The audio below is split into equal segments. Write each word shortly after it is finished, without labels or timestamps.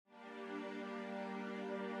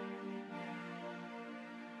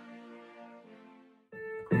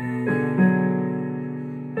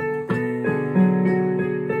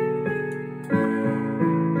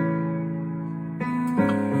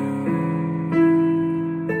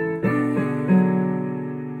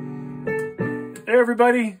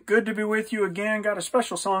everybody, good to be with you again. Got a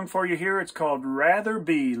special song for you here. It's called Rather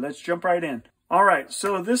Be. Let's jump right in. All right,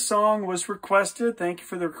 so this song was requested. Thank you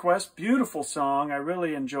for the request. Beautiful song. I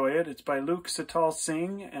really enjoy it. It's by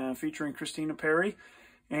Sital-Singh featuring Christina Perri.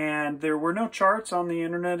 And there were no charts on the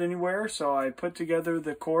internet anywhere, so I put together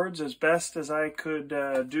the chords as best as I could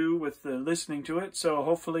do with listening to it. So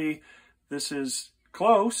hopefully this is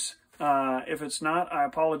close. If it's not, I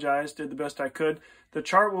apologize. Did the best I could. The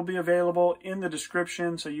chart will be available in the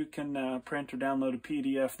description, so you can print or download a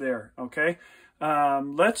PDF there, okay?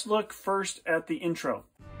 Let's look first at the intro.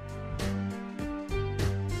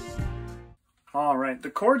 All right, the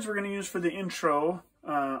chords we're going to use for the intro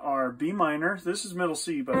are B minor. This is middle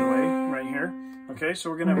C, by the way, right here. Okay, so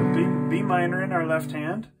we're going to have B minor in our left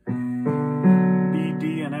hand, B,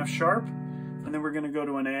 D, and F sharp, and then we're going to go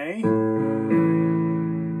to an A,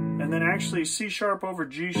 and then actually C sharp over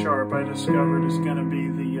G sharp I discovered is going to be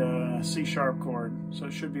the C sharp chord, so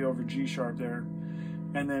it should be over G sharp there.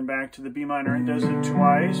 And then back to the B minor. It does it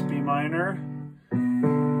twice, B minor,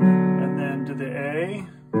 and then to the A,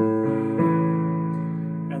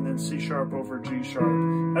 and then C sharp over G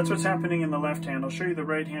sharp. That's what's happening in the left hand. I'll show you the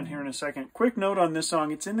right hand here in a second. Quick note on this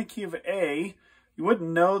song, it's in the key of A. You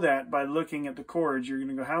wouldn't know that by looking at the chords. You're going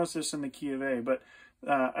to go, how is this in the key of A? But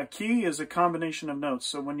a key is a combination of notes.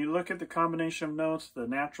 So when you look at the combination of notes, the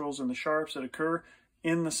naturals and the sharps that occur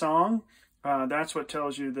in the song, that's what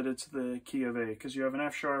tells you that it's the key of A, because you have an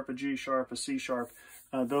F sharp, a G sharp, a C sharp.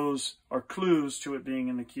 Those are clues to it being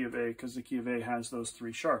in the key of A, because the key of A has those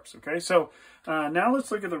three sharps. Okay, so now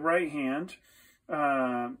let's look at the right hand.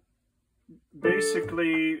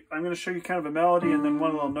 Basically, I'm going to show you kind of a melody and then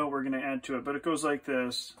one little note we're going to add to it, but it goes like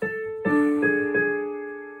this.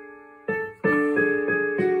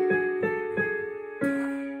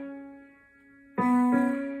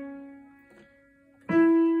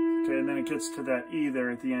 Gets to that E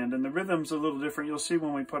there at the end, and the rhythm's a little different. You'll see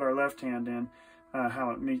when we put our left hand in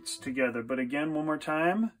how it meets together. But again, one more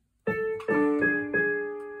time.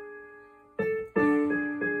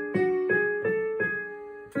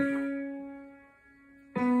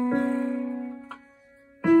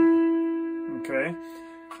 Okay,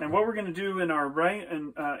 and what we're going to do in our right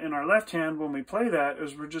and in our left hand when we play that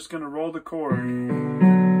is we're just going to roll the chord.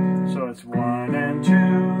 So it's 1 and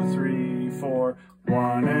 2, 3, 4.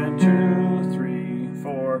 1 and 2, 3,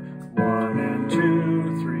 4. 1 and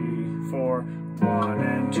 2, 3, 4. 1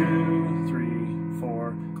 and 2, 3,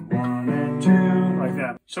 4. 1 and 2, like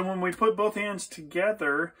that. So when we put both hands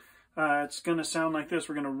together, it's going to sound like this.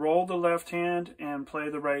 We're going to roll the left hand and play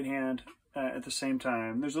the right hand at the same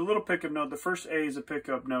time. There's a little pickup note. The first A is a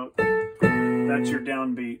pickup note. That's your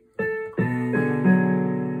downbeat.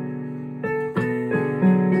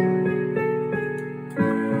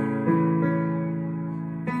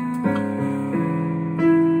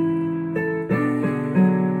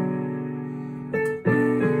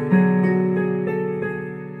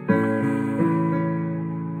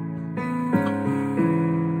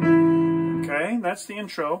 That's the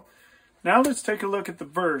intro. Now let's take a look at the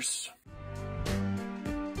verse.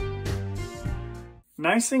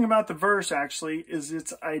 Nice thing about the verse actually is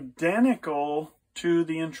it's identical to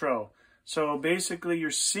the intro. So basically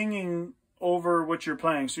you're singing over what you're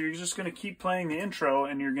playing. So you're just going to keep playing the intro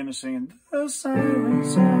and you're going to sing the siren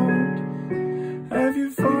sound. Have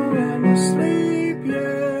you fallen asleep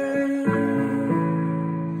yet?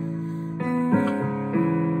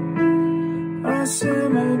 I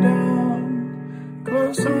simmer down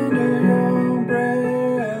close under your breast.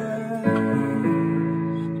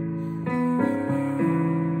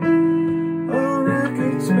 A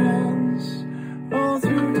record spins all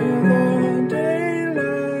through till the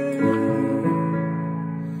daylight.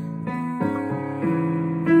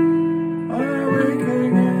 I wake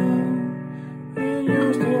again and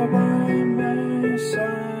you're still by my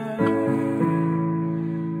side.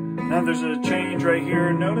 Now there's a change right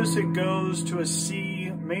here. Notice it goes to a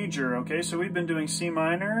C major. Okay, so we've been doing C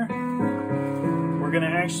minor. We're going to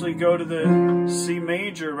actually go to the C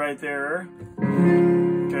major right there.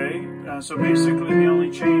 Okay, so basically the only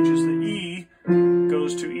change is the E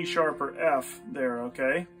goes to E sharp or F there.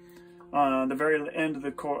 Okay, on the very end of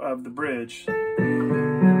the bridge.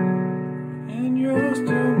 And you're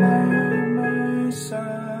still by my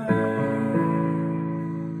side.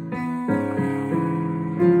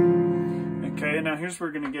 Okay, now here's where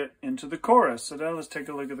we're going to get into the chorus. So now let's take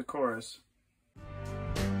a look at the chorus.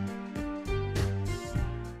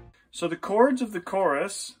 So the chords of the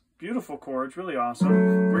chorus, beautiful chords, really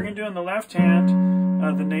awesome. We're going to do in the left hand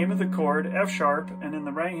the name of the chord, F sharp, and in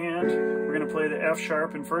the right hand we're going to play the F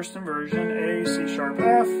sharp in first inversion, A, C sharp,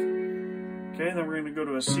 F. Okay, then we're going to go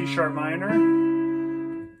to a C sharp minor,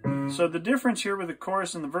 So the difference here with the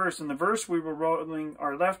chorus and the verse, in the verse we were rolling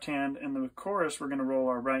our left hand, and the chorus we're going to roll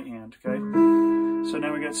our right hand, okay? So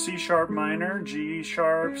now we got C sharp minor, G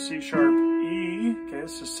sharp, C sharp, E, okay,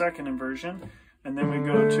 this is second inversion. And then we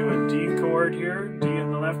go to a D chord here, D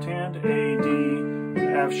in the left hand, A, D,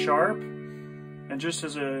 F sharp. And just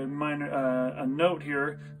as a minor a note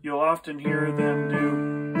here, you'll often hear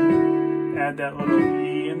them add that little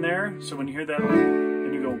E in there. So when you hear that,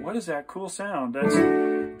 and you go, what is that cool sound?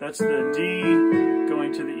 That's the D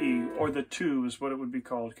going to the E, or the 2 is what it would be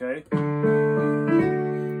called, okay?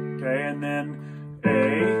 Okay, and then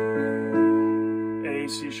A,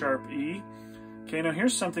 C sharp, E. Okay, now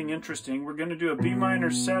here's something interesting. We're going to do a B minor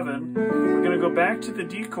 7. We're going to go back to the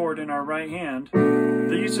D chord in our right hand.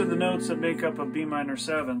 These are the notes that make up a B minor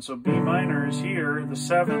 7. So B minor is here, the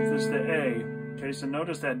 7th is the A. Okay, so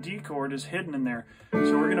notice that D chord is hidden in there.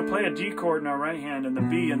 So we're going to play a D chord in our right hand and the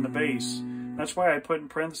B in the bass. That's why I put in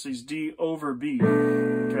parentheses D over B.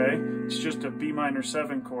 Okay, it's just a B minor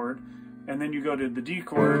 7 chord. And then you go to the D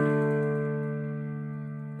chord.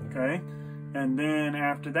 Okay. And then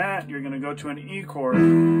after that, you're going to go to an E chord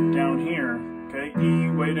down here. Okay, E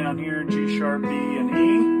way down here, G sharp, B, and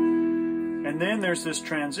E. And then there's this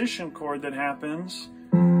transition chord that happens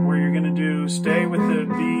where you're going to stay with the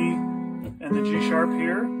B and the G sharp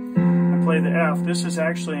here and play the F. This is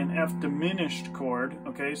actually an F diminished chord.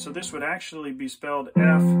 Okay, so this would actually be spelled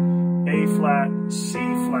F, A flat, C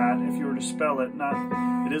flat if you were to spell it.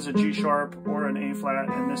 It is a G sharp or an A flat,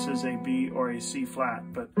 and this is a B or a C flat.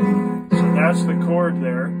 But so that's the chord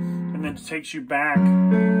there, and then it takes you back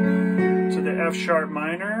to the F sharp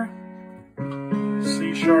minor,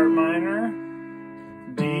 C sharp minor,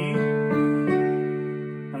 D.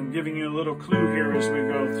 I'm giving you a little clue here as we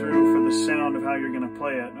go through for the sound of how you're going to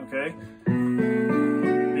play it, okay?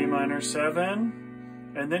 B minor 7,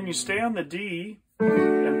 and then you stay on the D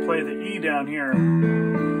and play the E down here.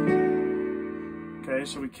 Okay,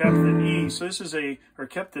 so we kept the E. So this is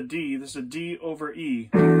kept the D. This is a D over E.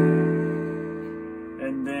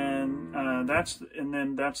 And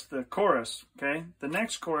then that's the chorus. Okay, the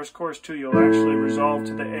next chorus, chorus 2, you'll actually resolve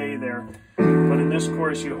to the A there. But in this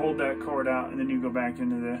chorus, you hold that chord out, and then you go back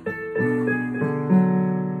into the.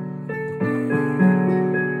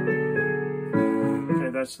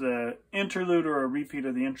 That's the interlude or a repeat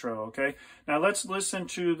of the intro, okay? Now let's listen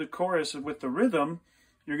to the chorus with the rhythm.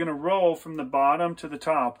 You're going to roll from the bottom to the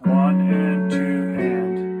top. 1 and 2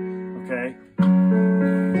 and, okay?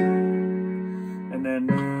 And then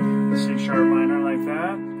C sharp minor like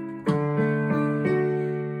that.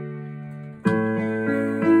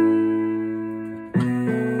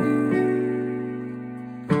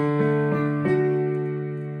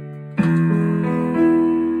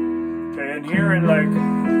 Okay, and here in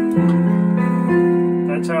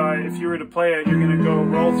that's how if you were to play it, you're going to go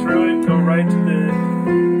roll through it, go right to the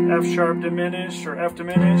F sharp diminished or F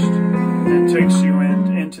diminished, and it takes you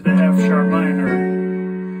into the F sharp minor.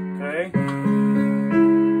 Okay?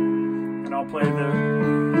 And I'll play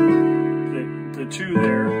the 2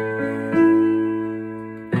 there.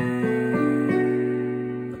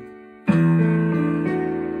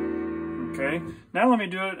 Okay? Now let me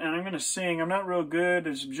do it, and I'm going to sing. I'm not real good.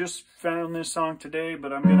 I just found this song today,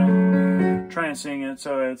 but I'm going to try and sing it.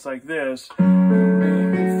 So it's like this.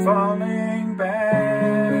 Falling backwards,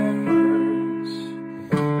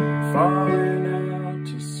 falling out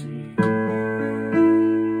to sea,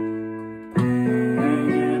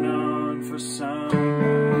 hanging on for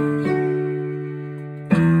sunrise,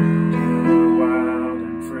 till we're wild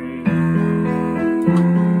and free.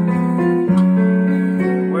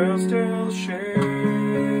 The world's still shaking,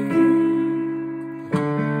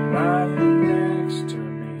 lying next to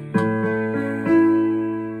me.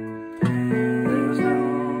 There's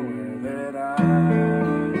nowhere that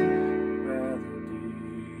I'd rather be.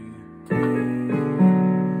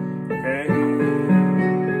 Okay?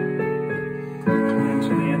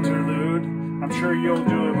 Into the interlude. I'm sure you'll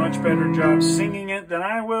do a much better job singing it than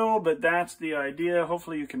I will, but that's the idea.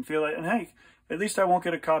 Hopefully you can feel it. And hey, at least I won't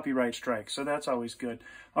get a copyright strike, so that's always good.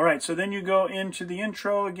 All right, so then you go into the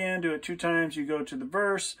intro again, do it 2 times. You go to the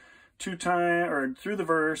verse 2 times, or through the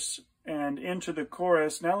verse and into the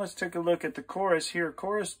chorus. Now let's take a look at the chorus here.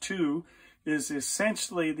 Chorus 2 is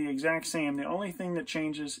essentially the exact same. The only thing that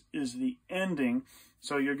changes is the ending.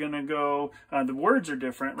 So you're going to go, the words are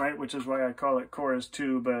different, right? Which is why I call it chorus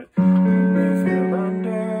 2, but we feel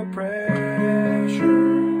under pressure,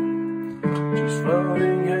 just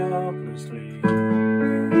floating helplessly.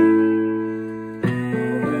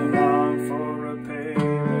 Holding on for a pay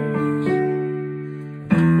raise.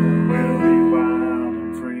 We'll be wild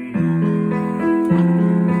and free.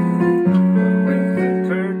 With the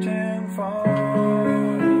curtain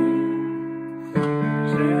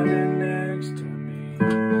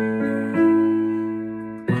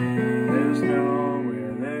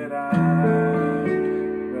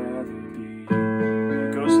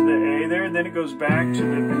goes back to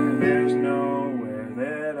the there's nowhere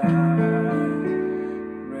that I'd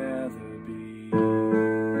rather be.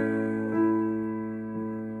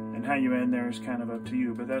 And how you end there is kind of up to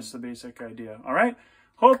you, but that's the basic idea. All right?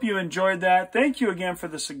 Hope you enjoyed that. Thank you again for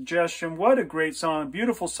the suggestion. What a great song.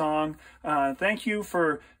 Beautiful song. Thank you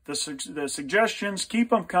for the suggestions.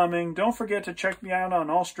 Keep them coming. Don't forget to check me out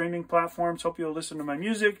on all streaming platforms. Hope you'll listen to my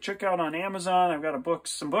music. Check out on Amazon. I've got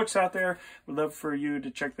some books out there. Would love for you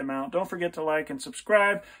to check them out. Don't forget to like and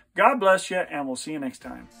subscribe. God bless you, and we'll see you next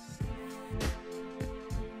time.